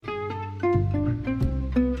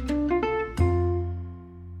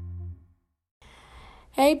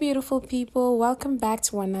Hey, beautiful people, welcome back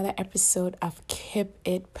to another episode of Keep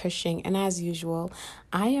It Pushing. And as usual,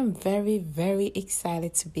 I am very, very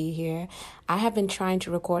excited to be here. I have been trying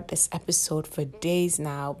to record this episode for days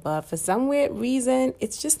now, but for some weird reason,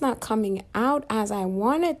 it's just not coming out as I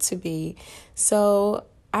want it to be. So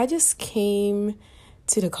I just came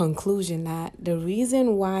to the conclusion that the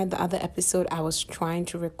reason why the other episode I was trying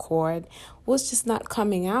to record was just not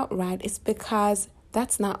coming out right is because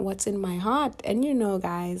that's not what's in my heart. And you know,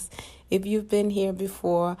 guys, if you've been here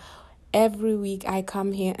before, every week I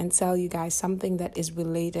come here and tell you guys something that is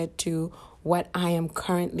related to what I am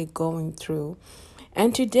currently going through.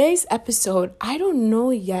 And today's episode, I don't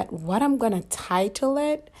know yet what I'm going to title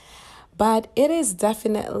it, but it is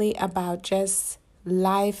definitely about just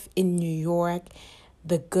life in New York,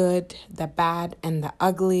 the good, the bad, and the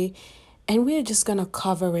ugly. And we're just going to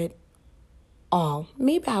cover it all.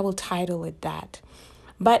 Maybe I will title it that.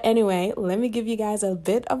 But anyway, let me give you guys a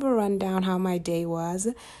bit of a rundown how my day was.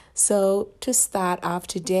 So to start off,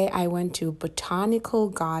 today I went to Botanical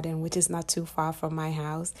Garden, which is not too far from my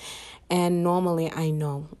house. And normally I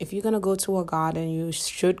know if you're going to go to a garden, you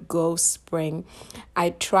should go spring.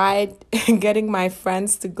 I tried getting my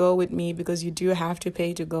friends to go with me because you do have to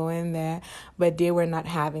pay to go in there, but they were not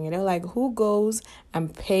having it. They're like, who goes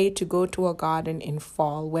and pay to go to a garden in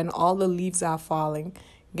fall when all the leaves are falling?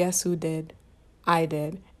 Guess who did? I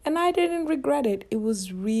did. And I didn't regret it. It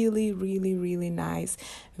was really, really, really nice.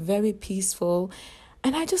 Very peaceful.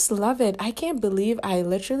 And I just love it. I can't believe I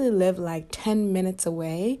literally live like 10 minutes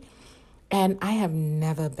away. And I have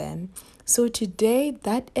never been. So today,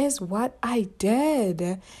 that is what I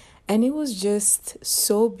did. And it was just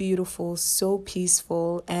so beautiful, so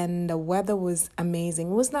peaceful. And the weather was amazing.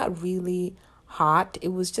 It was not really hot. It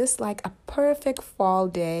was just like a perfect fall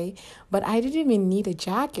day. But I didn't even need a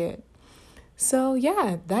jacket. So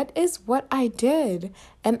yeah, that is what I did.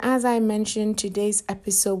 And as I mentioned, today's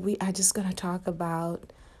episode, we are just going to talk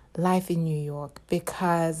about life in New York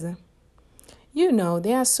because, you know,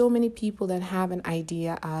 there are so many people that have an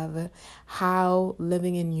idea of how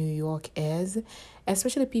living in New York is,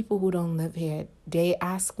 especially people who don't live here. They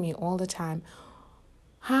ask me all the time,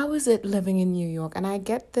 how is it living in New York? And I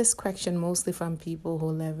get this question mostly from people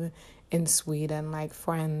who live in Sweden, like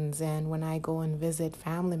friends, and when I go and visit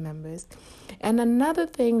family members. And another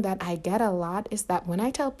thing that I get a lot is that when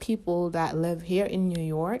I tell people that live here in New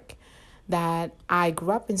York that I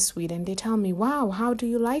grew up in Sweden, they tell me, wow, how do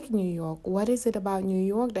you like New York? What is it about New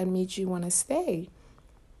York that makes you want to stay?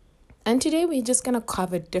 And today we're just going to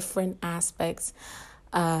cover different aspects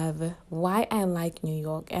of why I like New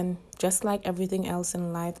York. And just like everything else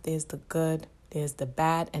in life, there's the good, there's the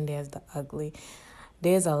bad, and there's the ugly.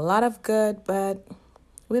 There's a lot of good, but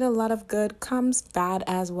with a lot of good comes bad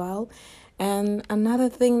as well. And another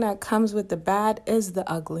thing that comes with the bad is the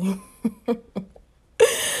ugly.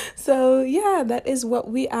 So yeah, that is what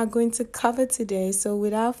we are going to cover today. So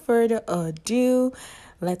without further ado,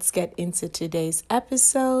 let's get into today's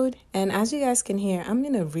episode. And as you guys can hear, I'm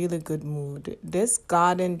in a really good mood. This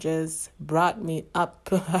garden just brought me up.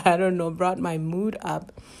 Brought my mood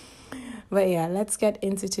up. But yeah, let's get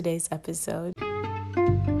into today's episode.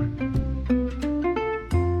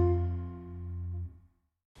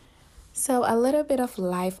 So a little bit of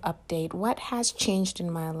life update. What has changed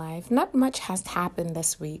in my life? Not much has happened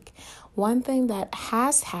this week. One thing that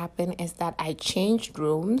has happened is that I changed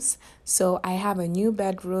rooms. So I have a new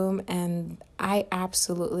bedroom and I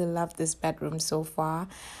absolutely love this bedroom so far.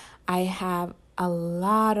 I have a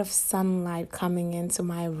lot of sunlight coming into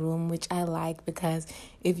my room, which I like because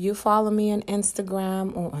if you follow me on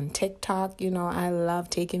Instagram or on TikTok, you know, I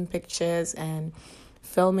love taking pictures and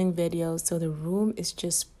filming videos, so the room is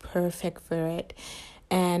just perfect for it.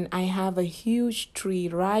 And I have a huge tree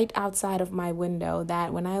right outside of my window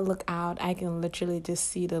that when I look out, I can literally just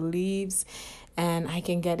see the leaves and I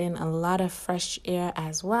can get in a lot of fresh air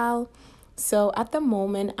as well. So at the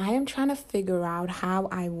moment, I am trying to figure out how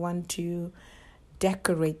I want to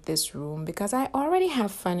decorate this room because I already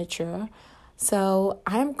have furniture. So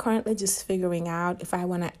I'm currently just figuring out if I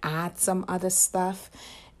want to add some other stuff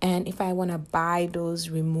and if I want to buy those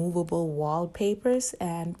removable wallpapers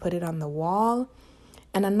and put it on the wall.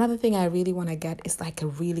 And another thing I really want to get is like a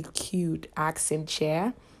really cute accent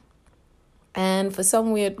chair. And for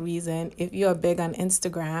some weird reason, if you're big on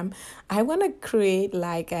Instagram, I want to create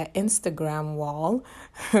like an Instagram wall.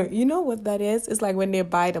 You know what that is? It's like when they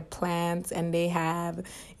buy the plants and they have,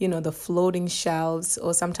 you know, the floating shelves,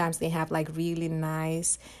 or sometimes they have like really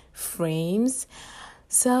nice frames.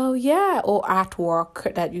 So yeah, or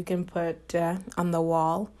artwork that you can put on the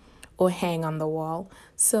wall. or hang on the wall.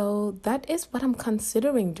 So that is what I'm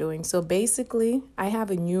considering doing. So basically, I have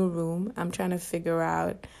a new room. I'm trying to figure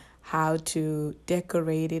out how to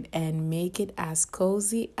decorate it and make it as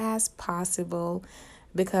cozy as possible.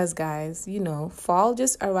 Because, guys, fall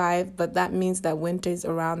just arrived, but that means that winter is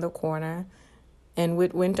around the corner. And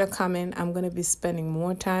with winter coming, I'm going to be spending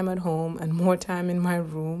more time at home and more time in my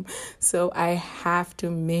room. So I have to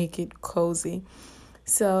make it cozy.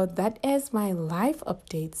 So that is my life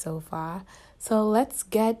update so far. So let's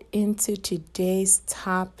get into today's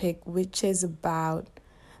topic, which is about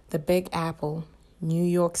the Big Apple, New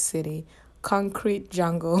York City, concrete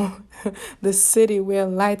jungle, the city where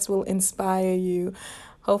lights will inspire you.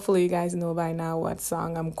 Hopefully you guys know by now what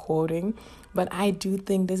song I'm quoting. But I do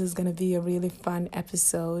think this is going to be a really fun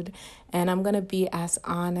episode. And I'm going to be as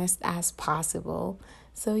honest as possible.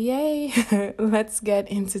 So yay, let's get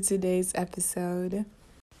into today's episode.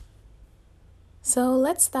 So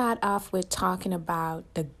let's start off with talking about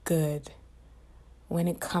the good when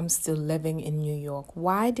it comes to living in New York.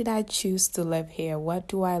 Why did I choose to live here? What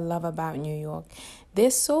do I love about New York?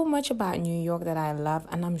 There's so much about New York that I love,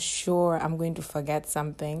 and I'm sure I'm going to forget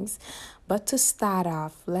some things. But to start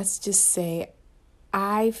off, let's just say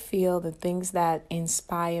I feel the things that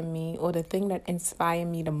inspire me, or the thing that inspire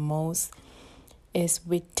me the most, is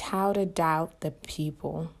without a doubt the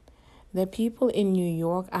people. The people in New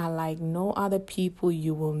York are like no other people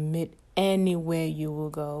you will meet anywhere you will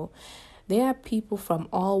go. There are people from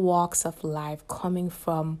all walks of life coming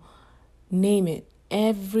from, name it,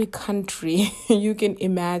 every country you can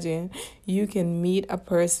imagine. You can meet a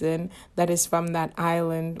person that is from that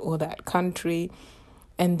island or that country,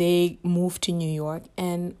 and they move to New York.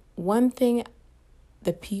 And one thing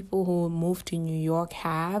the people who move to New York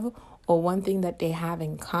have, or one thing that they have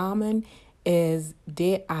in common, is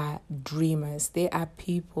they are dreamers. They are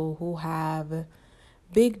people who have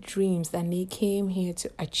big dreams and they came here to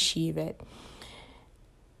achieve it.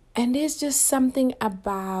 And there's just something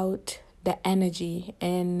about the energy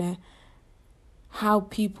and how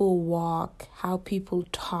people walk, how people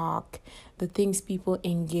talk, the things people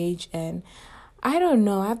engage in. I don't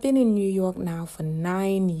know. I've been in New York now for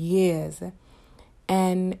 9 years.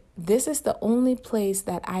 And this is the only place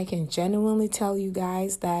that I can genuinely tell you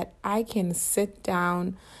guys that I can sit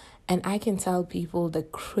down and I can tell people the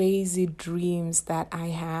crazy dreams that I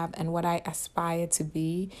have and what I aspire to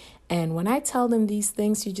be. And when I tell them these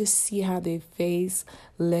things, you just see how their face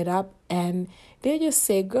lit up and they just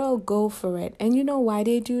say, girl, go for it. And you know why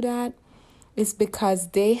they do that? It's because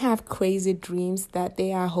they have crazy dreams that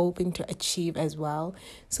they are hoping to achieve as well.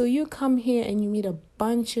 So you come here and you meet a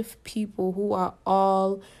bunch of people who are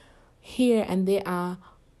all here and they are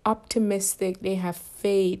optimistic, they have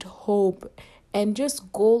faith, hope, and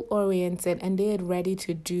just goal-oriented, and they're ready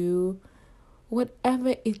to do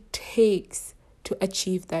whatever it takes to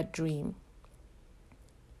achieve that dream.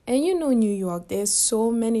 And New York, there's so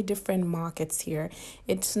many different markets here.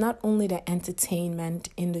 It's not only the entertainment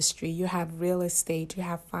industry. You have real estate, you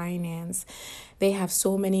have finance. They have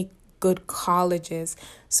so many good colleges.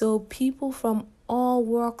 So people from all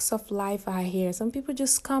walks of life are here. Some people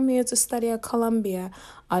just come here to study at Columbia.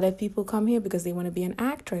 Other people come here because they want to be an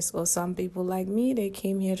actress. Or some people like me, they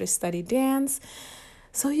came here to study dance.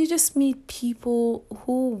 So you just meet people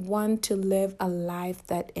who want to live a life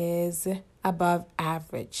that is above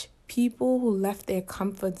average. People who left their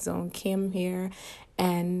comfort zone, came here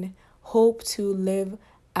and hope to live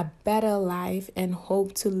a better life and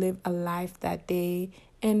hope to live a life that they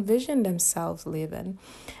envision themselves living.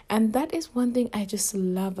 And that is one thing I just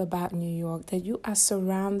love about New York, that you are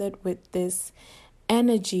surrounded with this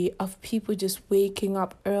energy of people just waking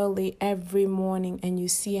up early every morning, and you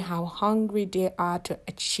see how hungry they are to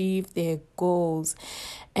achieve their goals,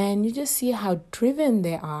 and you just see how driven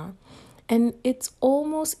they are. And it's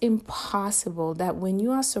almost impossible that when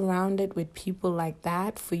you are surrounded with people like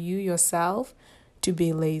that, for you yourself to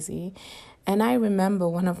be lazy. And I remember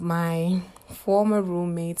one of my former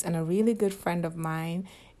roommates and a really good friend of mine,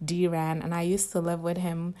 D-Ran, and I used to live with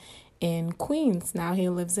him in Queens. Now he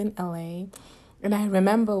lives in LA. And I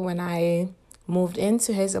remember when I moved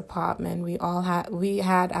into his apartment, we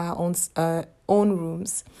had our own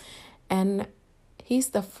rooms. And he's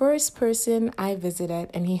the first person I visited,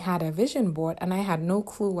 and he had a vision board, and I had no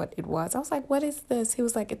clue what it was. I was like, what is this? He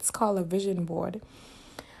was like, it's called a vision board.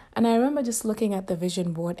 And I remember just looking at the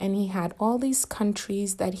vision board, and he had all these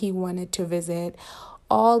countries that he wanted to visit,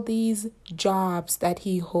 all these jobs that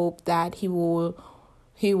he hoped that he will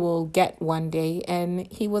get one day. And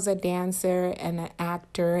he was a dancer and an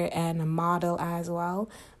actor and a model as well.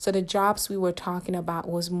 So the jobs we were talking about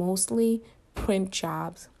was mostly print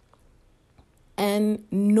jobs. And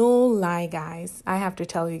no lie, guys, I have to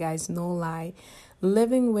tell you guys, no lie,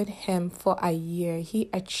 living with him for a year, he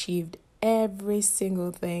achieved every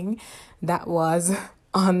single thing that was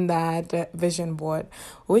on that vision board,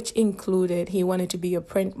 which included he wanted to be a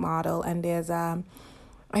print model. And there's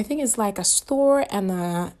I think it's like a store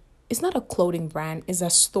and it's not a clothing brand, it's a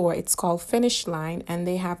store. It's called Finish Line, and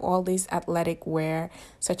they have all these athletic wear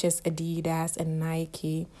such as Adidas and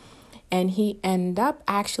Nike. And he ended up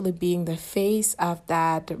actually being the face of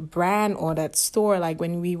that brand or that store. Like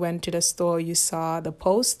when we went to the store, you saw the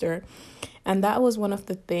poster. And that was one of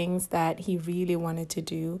the things that he really wanted to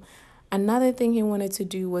do. Another thing he wanted to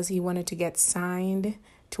do was he wanted to get signed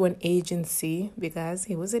to an agency because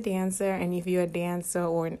he was a dancer. And if you're a dancer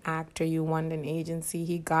or an actor, you want an agency.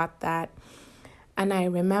 He got that. And I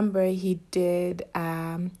remember he did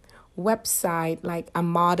website, like a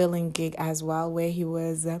modeling gig as well, where he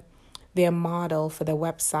was their model for the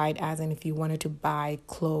website, as in if you wanted to buy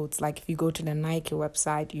clothes. Like if you go to the Nike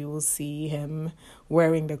website, you will see him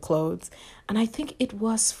wearing the clothes. And I think it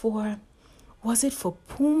was for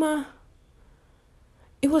Puma?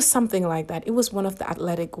 It was something like that. It was one of the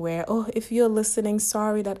athletic wear. Oh, if you're listening,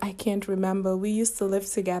 sorry that I can't remember. We used to live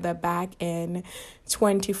together back in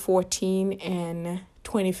 2014 and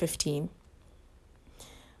 2015.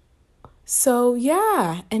 So,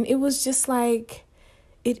 yeah. And it was just like,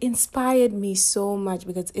 it inspired me so much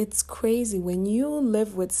because it's crazy when you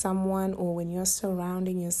live with someone or when you're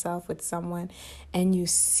surrounding yourself with someone and you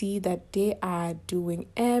see that they are doing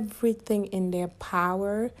everything in their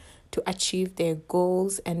power to achieve their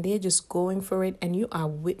goals and they're just going for it, and you are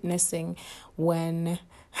witnessing when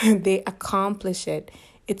they accomplish it.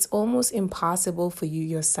 It's almost impossible for you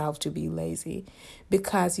yourself to be lazy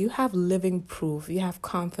because you have living proof, you have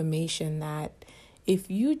confirmation that if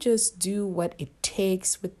you just do what it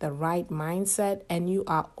takes with the right mindset and you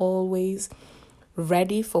are always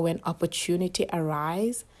ready for when opportunity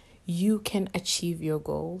arises, you can achieve your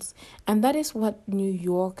goals. And that is what New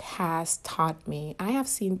York has taught me. I have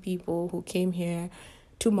seen people who came here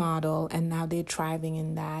to model and now they're thriving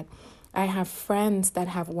in that. I have friends that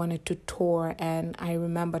have wanted to tour, and I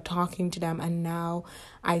remember talking to them, and now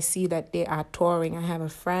I see that they are touring. I have a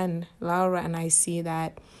friend, Laura, and I see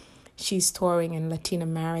that she's touring in Latin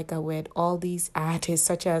America with all these artists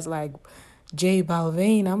such as like J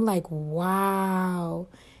Balvin. I'm like, wow,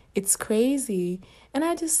 it's crazy. And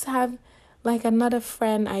I just have like another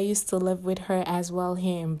friend, I used to live with her as well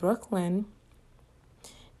here in Brooklyn.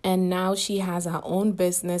 And now she has her own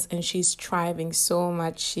business and she's thriving so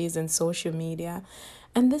much. She's in social media.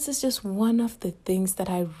 And this is just one of the things that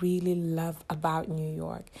I really love about New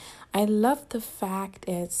York. I love the fact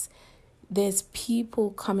there's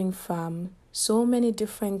people coming from so many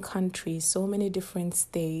different countries, so many different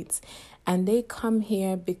states, and they come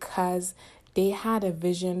here because they had a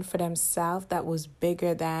vision for themselves that was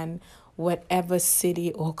bigger than whatever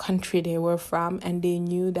city or country they were from, and they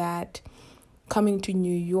knew that coming to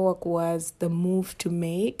New York was the move to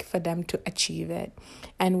make for them to achieve it.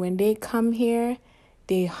 And when they come here,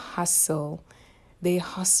 they hustle. They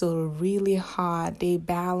hustle really hard. They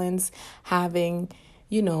balance having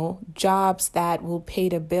jobs that will pay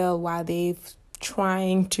the bill while they've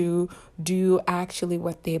trying to do actually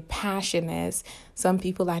what their passion is. Some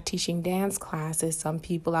people are teaching dance classes. Some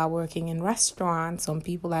people are working in restaurants. Some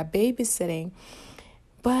people are babysitting.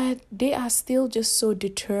 But they are still just so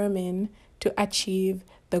determined to achieve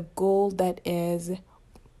the goal that is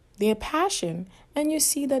their passion. And you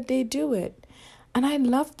see that they do it. And I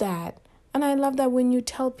love that. And I love that when you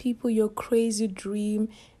tell people your crazy dream,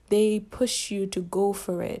 they push you to go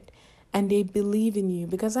for it. And they believe in you.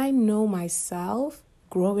 Because I know myself,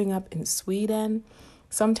 growing up in Sweden,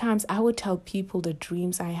 sometimes I would tell people the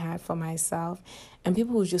dreams I had for myself. And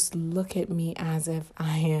people would just look at me as if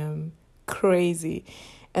I am crazy.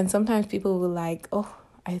 And sometimes people were like, oh,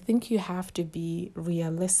 I think you have to be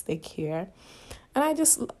realistic here. And I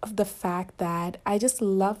just love the fact that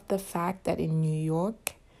in New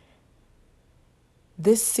York,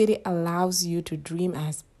 this city allows you to dream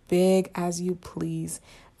as big as you please.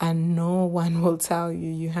 And no one will tell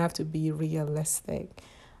you you have to be realistic.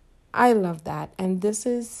 I love that. And this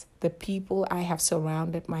is the people I have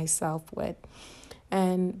surrounded myself with.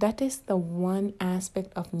 And that is the one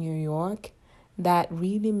aspect of New York that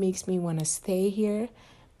really makes me want to stay here,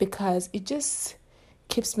 because it just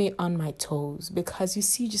keeps me on my toes, because you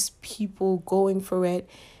see just people going for it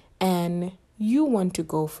and you want to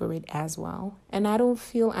go for it as well. And I don't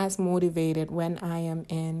feel as motivated when I am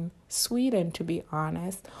in Sweden, to be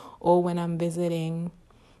honest, or when I'm visiting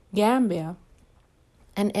Gambia.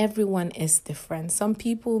 And everyone is different. Some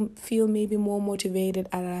people feel maybe more motivated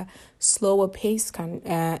at a slower paced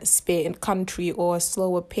country or a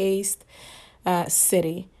slower paced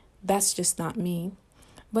city. That's just not me.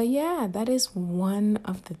 But yeah, that is one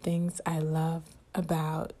of the things I love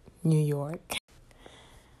about New York.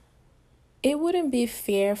 It wouldn't be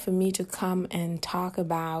fair for me to come and talk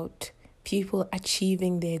about people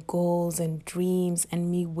achieving their goals and dreams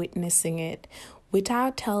and me witnessing it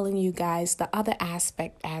without telling you guys the other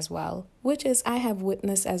aspect as well, which is I have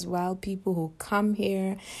witnessed as well people who come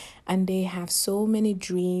here and they have so many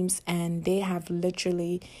dreams and they have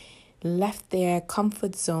literally left their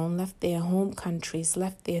comfort zone, left their home countries,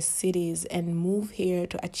 left their cities and move here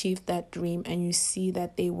to achieve that dream. And you see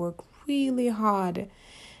that they work really hard.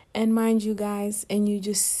 And mind you guys, and you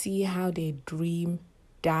just see how their dream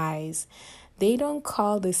dies. They don't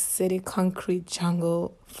call the city concrete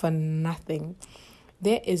jungle for nothing.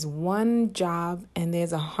 There is one job and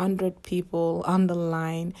there's 100 people on the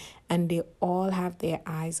line and they all have their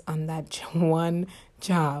eyes on that one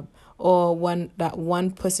job or that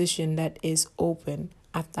one position that is open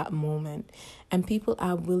at that moment. And people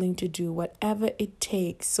are willing to do whatever it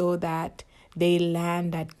takes so that they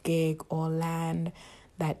land that gig or land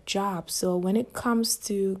that job. So when it comes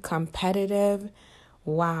to competitive,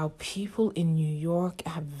 wow, people in New York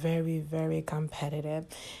are very, very competitive.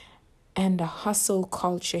 And the hustle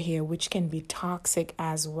culture here, which can be toxic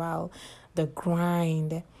as well, the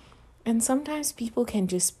grind. And sometimes people can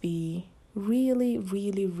just be really,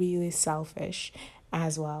 really, really selfish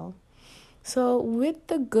as well. So with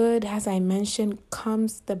the good, as I mentioned,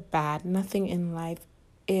 comes the bad. Nothing in life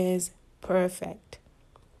is perfect.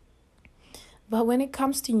 But when it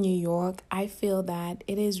comes to New York, I feel that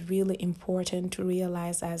it is really important to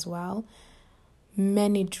realize as well,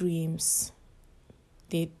 many dreams,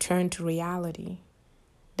 they turn to reality.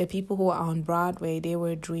 The people who are on Broadway, they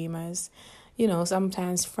were dreamers. You know,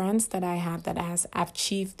 sometimes friends that I have that has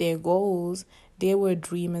achieved their goals, they were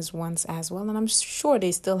dreamers once as well. And I'm sure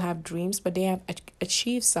they still have dreams, but they have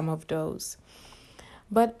achieved some of those.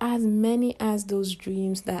 But as many as those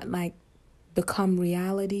dreams that become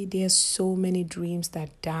reality, there's so many dreams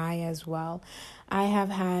that die as well. I have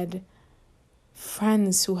had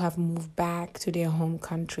friends who have moved back to their home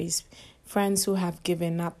countries, friends who have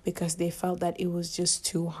given up because they felt that it was just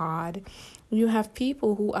too hard. You have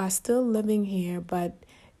people who are still living here, but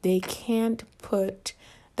they can't put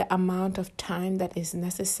the amount of time that is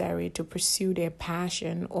necessary to pursue their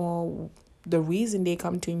passion or the reason they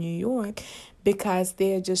come to New York, because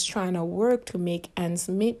they're just trying to work to make ends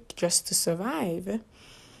meet just to survive.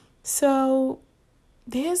 So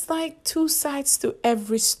there's two sides to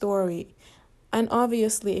every story. And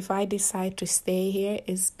obviously, if I decide to stay here,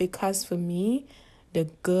 it's because for me, the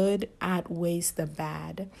good outweighs the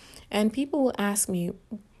bad. And people will ask me,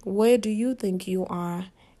 where do you think you are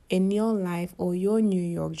in your life or your New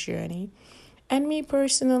York journey? And me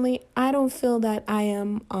personally, I don't feel that I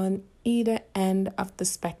am on either end of the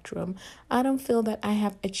spectrum. I don't feel that I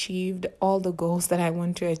have achieved all the goals that I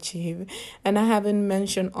want to achieve. And I haven't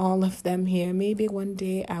mentioned all of them here. Maybe one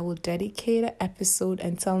day I will dedicate an episode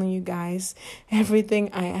and telling you guys everything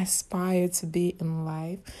I aspire to be in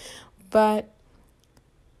life. But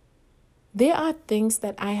there are things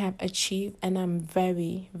that I have achieved and I'm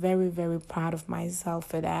very, very, very proud of myself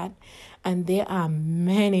for that. And there are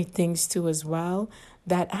many things too as well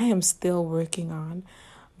that I am still working on.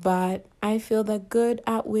 But I feel that good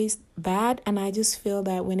outweighs bad. And I just feel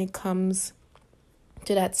that when it comes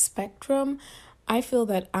to that spectrum, I feel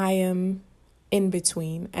that I am in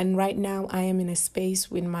between. And right now I am in a space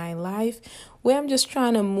in my life where I'm just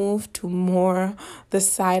trying to move to more the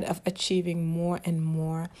side of achieving more and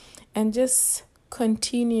more. And just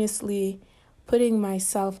continuously putting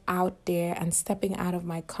myself out there and stepping out of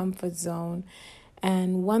my comfort zone.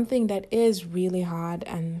 And one thing that is really hard,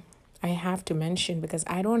 and I have to mention because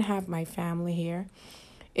I don't have my family here,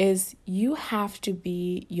 is you have to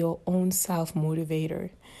be your own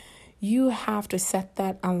self-motivator. You have to set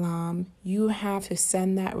that alarm. You have to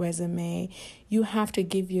send that resume. You have to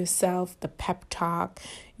give yourself the pep talk.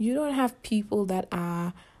 You don't have people that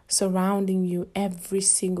are surrounding you every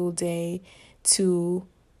single day to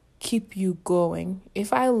keep you going.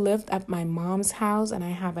 If I lived at my mom's house and I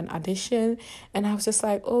have an audition and I was just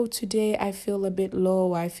like, oh, today I feel a bit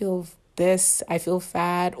low, I feel this, I feel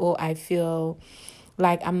fat, or I feel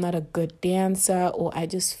like I'm not a good dancer, or I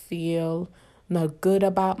just feel not good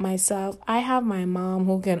about myself, I have my mom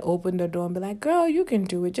who can open the door and be like, girl, you can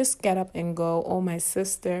do it, just get up and go. Or my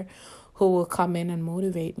sister who will come in and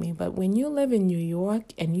motivate me. But when you live in New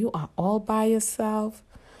York and you are all by yourself,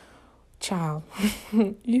 Child,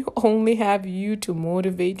 you only have you to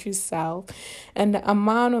motivate yourself. And the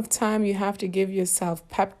amount of time you have to give yourself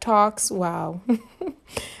pep talks, wow.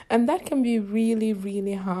 And that can be really,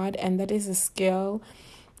 really hard. And that is a skill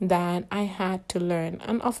that I had to learn.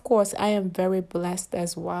 And of course, I am very blessed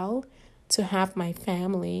as well to have my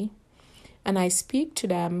family. And I speak to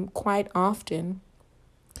them quite often.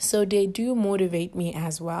 So they do motivate me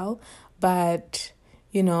as well. But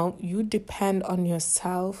you depend on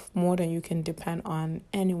yourself more than you can depend on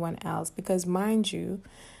anyone else. Because, mind you,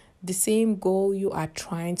 the same goal you are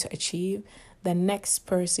trying to achieve, the next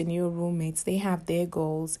person, your roommates, they have their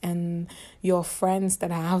goals. And your friends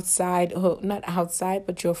that are outside, or not outside,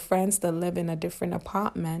 but your friends that live in a different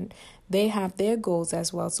apartment, they have their goals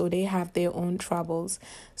as well. So they have their own troubles.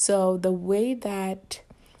 So the way that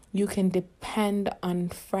you can depend on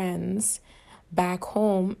friends back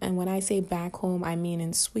home, and when I say back home, I mean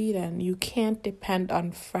in Sweden, you can't depend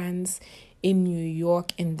on friends in New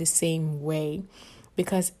York in the same way,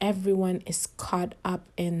 because everyone is caught up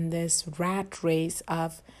in this rat race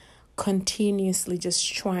of continuously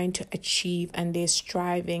just trying to achieve, and they're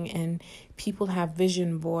striving, and people have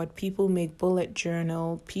vision board, people make bullet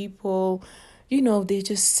journal, people they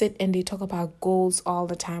just sit and they talk about goals all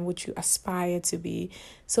the time, which you aspire to be.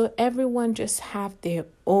 So everyone just have their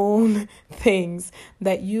own things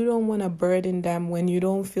that you don't want to burden them when you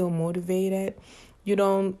don't feel motivated. You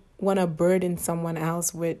don't want to burden someone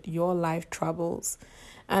else with your life troubles.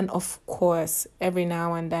 And of course, every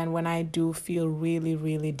now and then when I do feel really,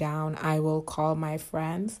 really down, I will call my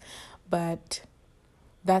friends. But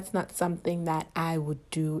that's not something that I would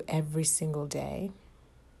do every single day.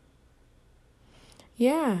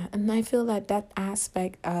 Yeah, and I feel that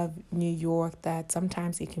aspect of New York, that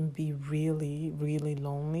sometimes it can be really, really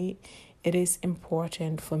lonely. It is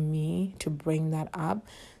important for me to bring that up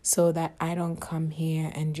so that I don't come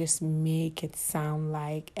here and just make it sound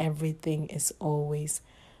like everything is always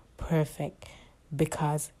perfect,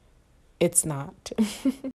 because it's not.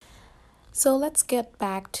 So let's get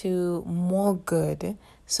back to more good.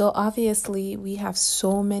 So obviously we have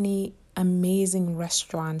so many amazing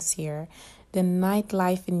restaurants here. The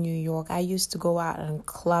nightlife in New York, I used to go out and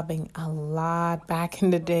clubbing a lot back in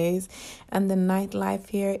the days. And the nightlife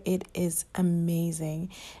here, it is amazing.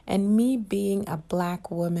 And me being a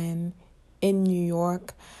Black woman in New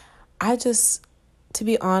York, to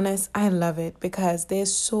be honest, I love it because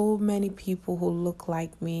there's so many people who look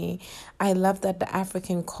like me. I love that the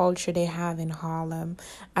African culture they have in Harlem.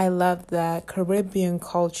 I love the Caribbean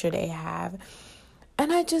culture they have.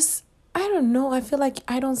 And I don't know, I feel like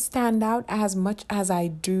I don't stand out as much as I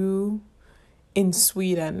do in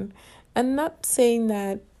Sweden. I'm not saying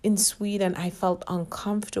that in Sweden I felt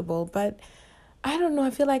uncomfortable, but I don't know,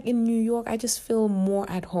 I feel like in New York I just feel more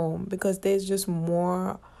at home because there's just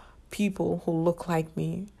more people who look like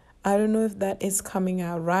me. I don't know if that is coming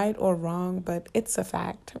out right or wrong, but it's a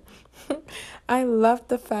fact. I love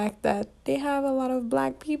the fact that they have a lot of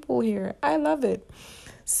Black people here. I love it.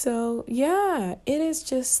 So, yeah,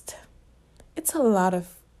 it's a lot of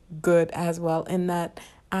good as well in that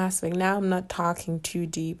aspect. Now I'm not talking too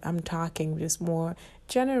deep. I'm talking just more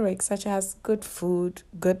generic, such as good food,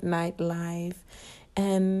 good nightlife,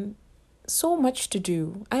 and so much to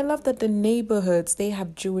do. I love that the neighborhoods, they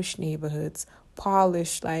have Jewish neighborhoods,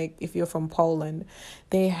 Polish, like if you're from Poland.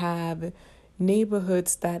 They have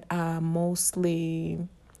neighborhoods that are mostly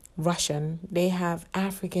Russian. They have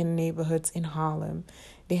African neighborhoods in Harlem.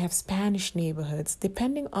 They have Spanish neighborhoods.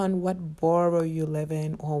 Depending on what borough you live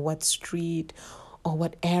in or what street or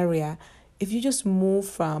what area, if you just move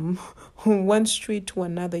from one street to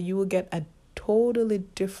another, you will get a totally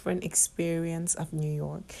different experience of New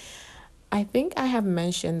York. I think I have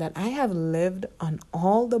mentioned that I have lived on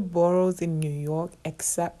all the boroughs in New York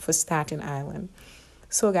except for Staten Island.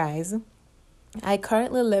 So guys, I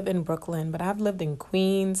currently live in Brooklyn, but I've lived in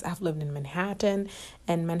Queens, I've lived in Manhattan.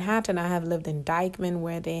 And Manhattan, I have lived in Dyckman,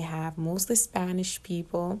 where they have mostly Spanish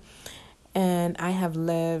people. And I have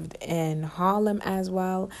lived in Harlem as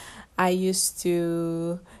well. I used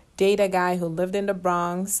to date a guy who lived in the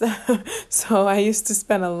Bronx. So I used to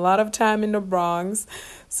spend a lot of time in the Bronx.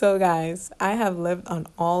 So guys, I have lived on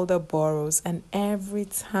all the boroughs. And every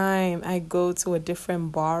time I go to a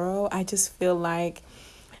different borough, I just feel like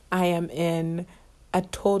I am in a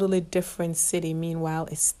totally different city. Meanwhile,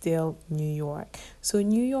 it's still New York. So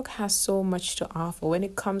New York has so much to offer when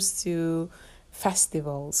it comes to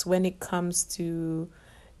festivals, when it comes to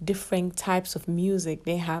different types of music.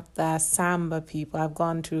 They have the samba people. I've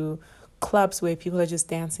gone to clubs where people are just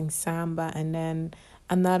dancing samba, and then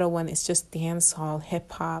another one is just dance hall,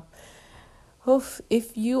 hip hop. Oof,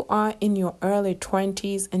 if you are in your early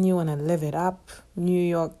 20s and you want to live it up, New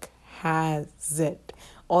York has it.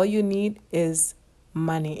 All you need is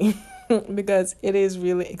money because it is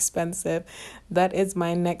really expensive. That is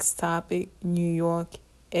my next topic. New York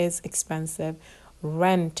is expensive.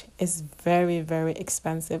 Rent is very, very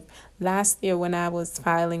expensive. Last year, when I was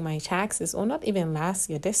filing my taxes, or not even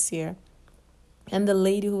last year, this year, and the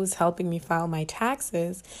lady who was helping me file my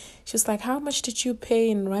taxes, she was like, "How much did you pay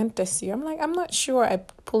in rent this year?" I'm like, "I'm not sure." I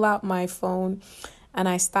pull out my phone and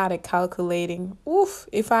I started calculating. Oof,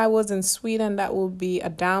 if I was in Sweden, that would be a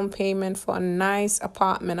down payment for a nice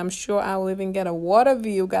apartment. I'm sure I will even get a water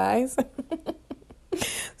view, guys.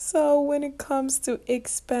 So when it comes to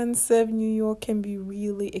expensive, New York can be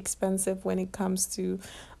really expensive when it comes to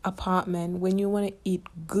apartment. When you want to eat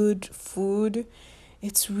good food,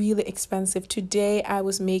 it's really expensive. Today I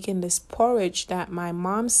was making this porridge that my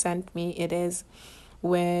mom sent me. It is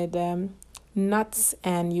with nuts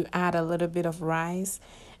and you add a little bit of rice.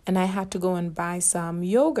 And I had to go and buy some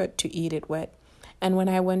yogurt to eat it with. And when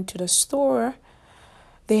I went to the store,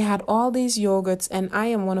 they had all these yogurts, and I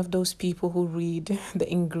am one of those people who read the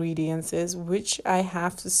ingredients, which I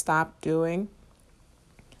have to stop doing.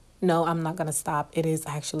 No, I'm not going to stop. It is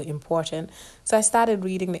actually important. So I started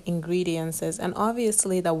reading the ingredients, and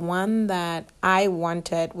obviously the one that I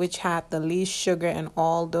wanted, which had the least sugar and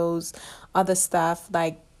all those other stuff,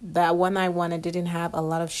 like that one I wanted didn't have a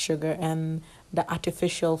lot of sugar and the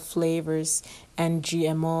artificial flavors and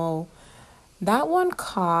GMO. That one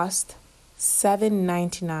cost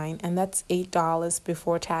 $7.99, and that's $8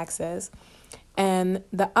 before taxes. And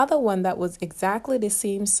the other one that was exactly the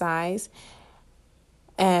same size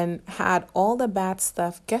and had all the bad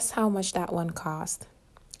stuff, guess how much that one cost?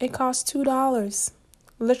 It cost $2.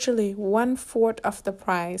 Literally 1/4 of the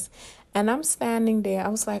price. And I'm standing there. I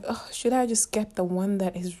was like, oh, should I just get the one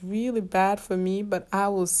that is really bad for me, but I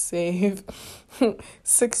will save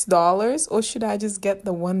 $6? Or should I just get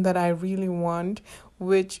the one that I really want,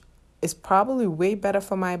 which is probably way better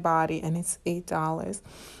for my body, and it's $8?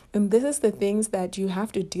 And this is the things that you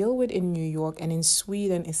have to deal with in New York, and in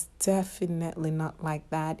Sweden it's definitely not like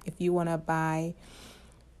that. If you want to buy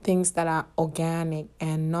things that are organic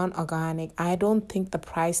and non-organic, I don't think the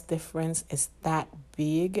price difference is that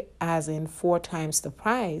big, as in 4 times the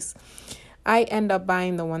price. I end up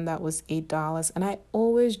buying the one that was $8, and I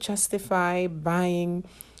always justify buying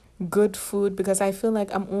good food because I feel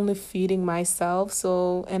like I'm only feeding myself,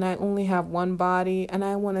 and I only have one body, and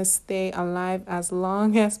I want to stay alive as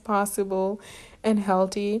long as possible and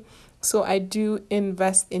healthy. So I do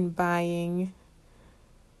invest in buying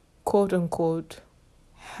quote unquote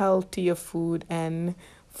healthier food and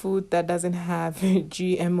food that doesn't have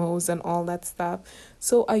GMOs and all that stuff.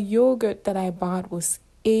 So a yogurt that I bought was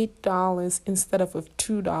 $8 instead of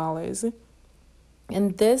 $2.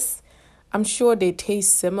 And this, I'm sure they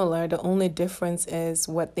taste similar. The only difference is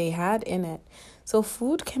what they had in it. So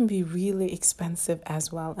food can be really expensive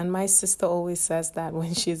as well. And my sister always says that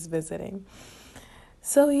when she's visiting.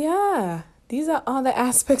 So yeah, these are all the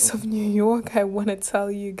aspects of New York I want to tell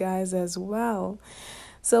you guys as well.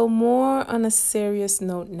 So more on a serious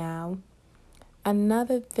note now.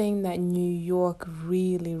 Another thing that New York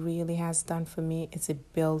really, really has done for me is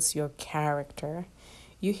it builds your character.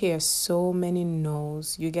 You hear so many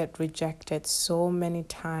no's. You get rejected so many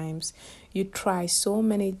times. You try so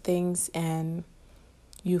many things and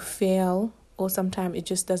you fail. Or sometimes it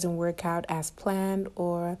just doesn't work out as planned,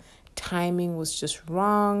 or timing was just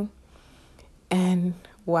wrong. And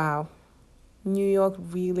wow, New York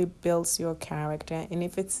really builds your character. And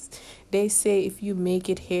they say if you make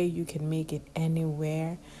it here, you can make it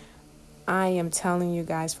anywhere. I am telling you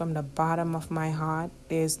guys from the bottom of my heart,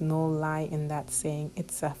 there's no lie in that saying.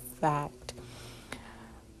 It's a fact.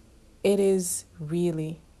 It is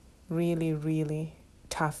really, really, really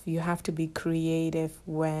tough. You have to be creative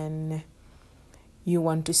when you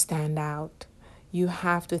want to stand out. You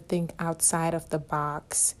have to think outside of the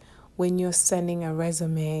box. When you're sending a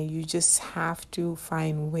resume, you just have to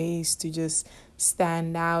find ways to just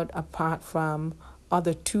stand out apart from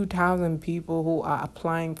other 2,000 people who are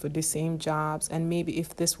applying for the same jobs. And maybe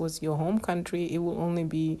if this was your home country, it will only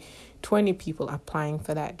be 20 people applying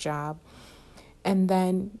for that job. And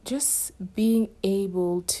then just being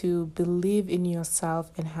able to believe in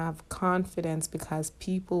yourself and have confidence, because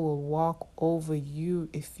people will walk over you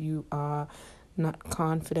if you are not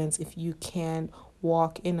confident, if you can't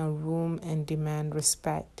walk in a room and demand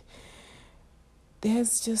respect.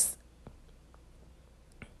 There's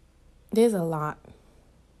a lot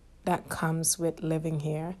that comes with living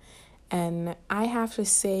here. And I have to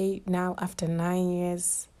say now, after 9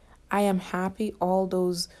 years, I am happy all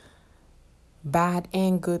those bad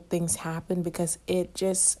and good things happen because it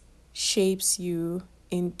just shapes you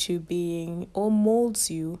into being or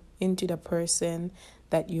molds you into the person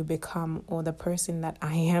that you become or the person that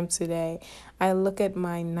I am today. I look at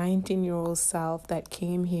my 19-year-old self that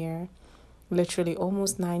came here literally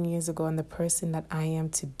almost 9 years ago, and the person that I am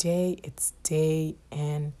today, it's day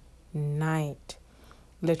and night.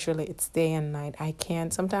 Literally, it's day and night. I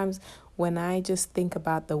can't. Sometimes when I just think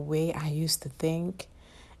about the way I used to think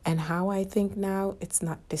and how I think now, it's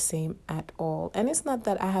not the same at all. And it's not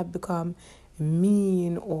that I have become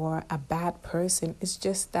mean or a bad person. It's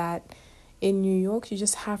just that in New York, you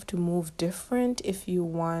just have to move different if you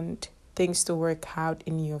want things to work out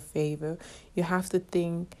in your favor. You have to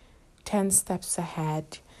think 10 steps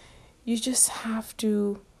ahead. You just have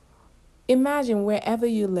to imagine wherever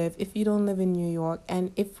you live, if you don't live in New York,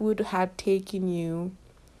 and if it would have taken you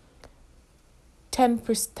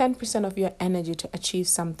 10% of your energy to achieve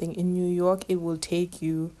something in New York, it will take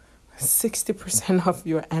you 60% of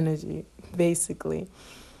your energy, basically.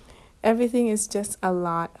 Everything is just a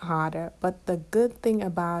lot harder. But the good thing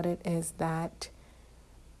about it is that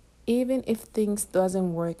even if things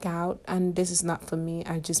doesn't work out, and this is not for me,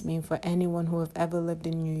 I just mean for anyone who have ever lived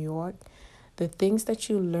in New York, the things that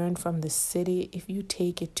you learn from the city, if you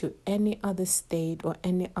take it to any other state or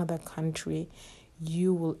any other country,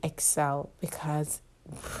 you will excel, because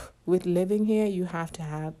with living here, you have to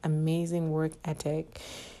have amazing work ethic.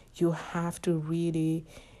 You have to really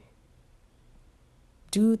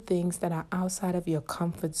do things that are outside of your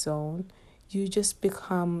comfort zone. You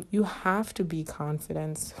have to be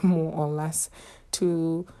confident, more or less,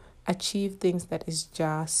 to achieve things that is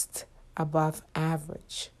just above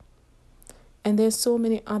average. And there's so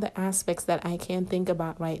many other aspects that I can't think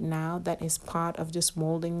about right now that is part of just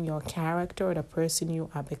molding your character or the person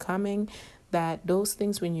you are becoming, that those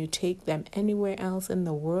things, when you take them anywhere else in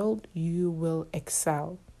the world, you will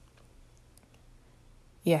excel.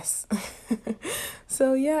 Yes.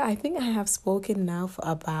 So yeah, I think I have spoken now for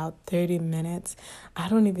about 30 minutes. I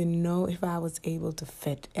don't even know if I was able to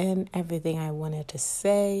fit in everything I wanted to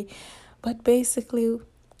say. But basically,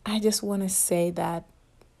 I just want to say that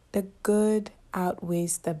the good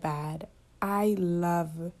outweighs the bad. I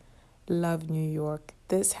love New York.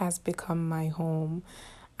 This has become my home.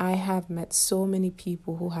 I have met so many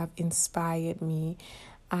people who have inspired me.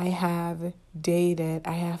 I have dated.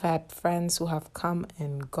 I have had friends who have come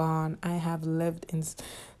and gone. I have lived in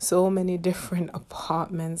so many different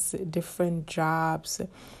apartments, different jobs,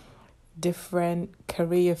 different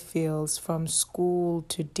career fields, from school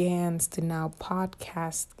to dance to now podcasting.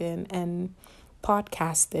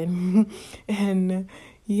 And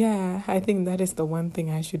yeah, I think that is the one thing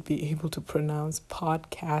I should be able to pronounce,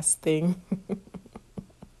 podcasting.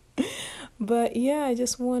 But yeah, I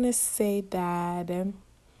just want to say that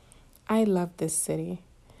I love this city,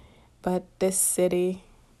 but this city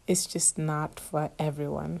is just not for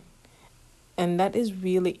everyone. And that is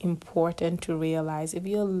really important to realize. If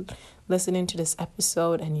you're listening to this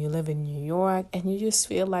episode and you live in New York and you just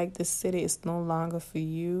feel like this city is no longer for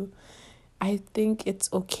you, I think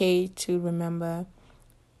it's okay to remember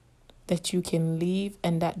that you can leave,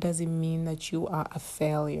 and that doesn't mean that you are a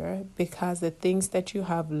failure, because the things that you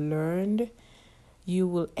have learned, you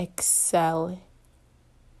will excel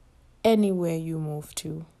anywhere you move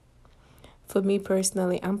to. For me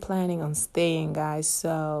personally, I'm planning on staying, guys.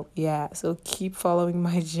 So yeah, so keep following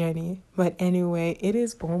my journey. But anyway, it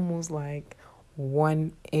is almost like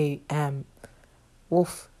 1 a.m.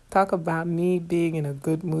 Woof. Talk about me being in a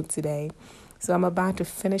good mood today. So I'm about to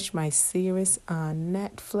finish my series on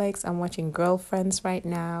Netflix. I'm watching Girlfriends right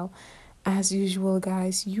now. As usual,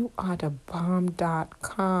 guys, you are the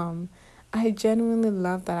bomb.com. I genuinely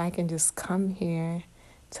love that I can just come here,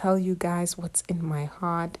 tell you guys what's in my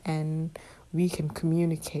heart, and we can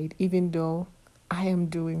communicate, even though I am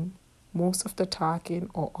doing most of the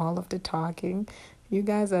talking or all of the talking. You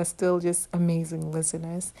guys are still just amazing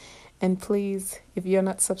listeners. And please, if you're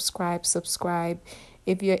not subscribed, subscribe.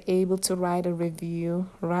 If you're able to write a review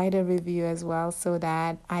as well, so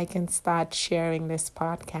that I can start sharing this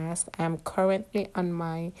podcast. I'm currently on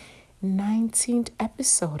my 19th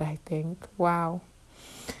episode, I think. Wow.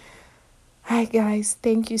 Hi guys,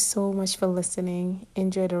 thank you so much for listening.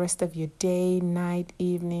 Enjoy the rest of your day, night,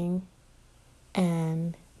 evening,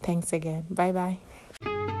 and thanks again. Bye bye.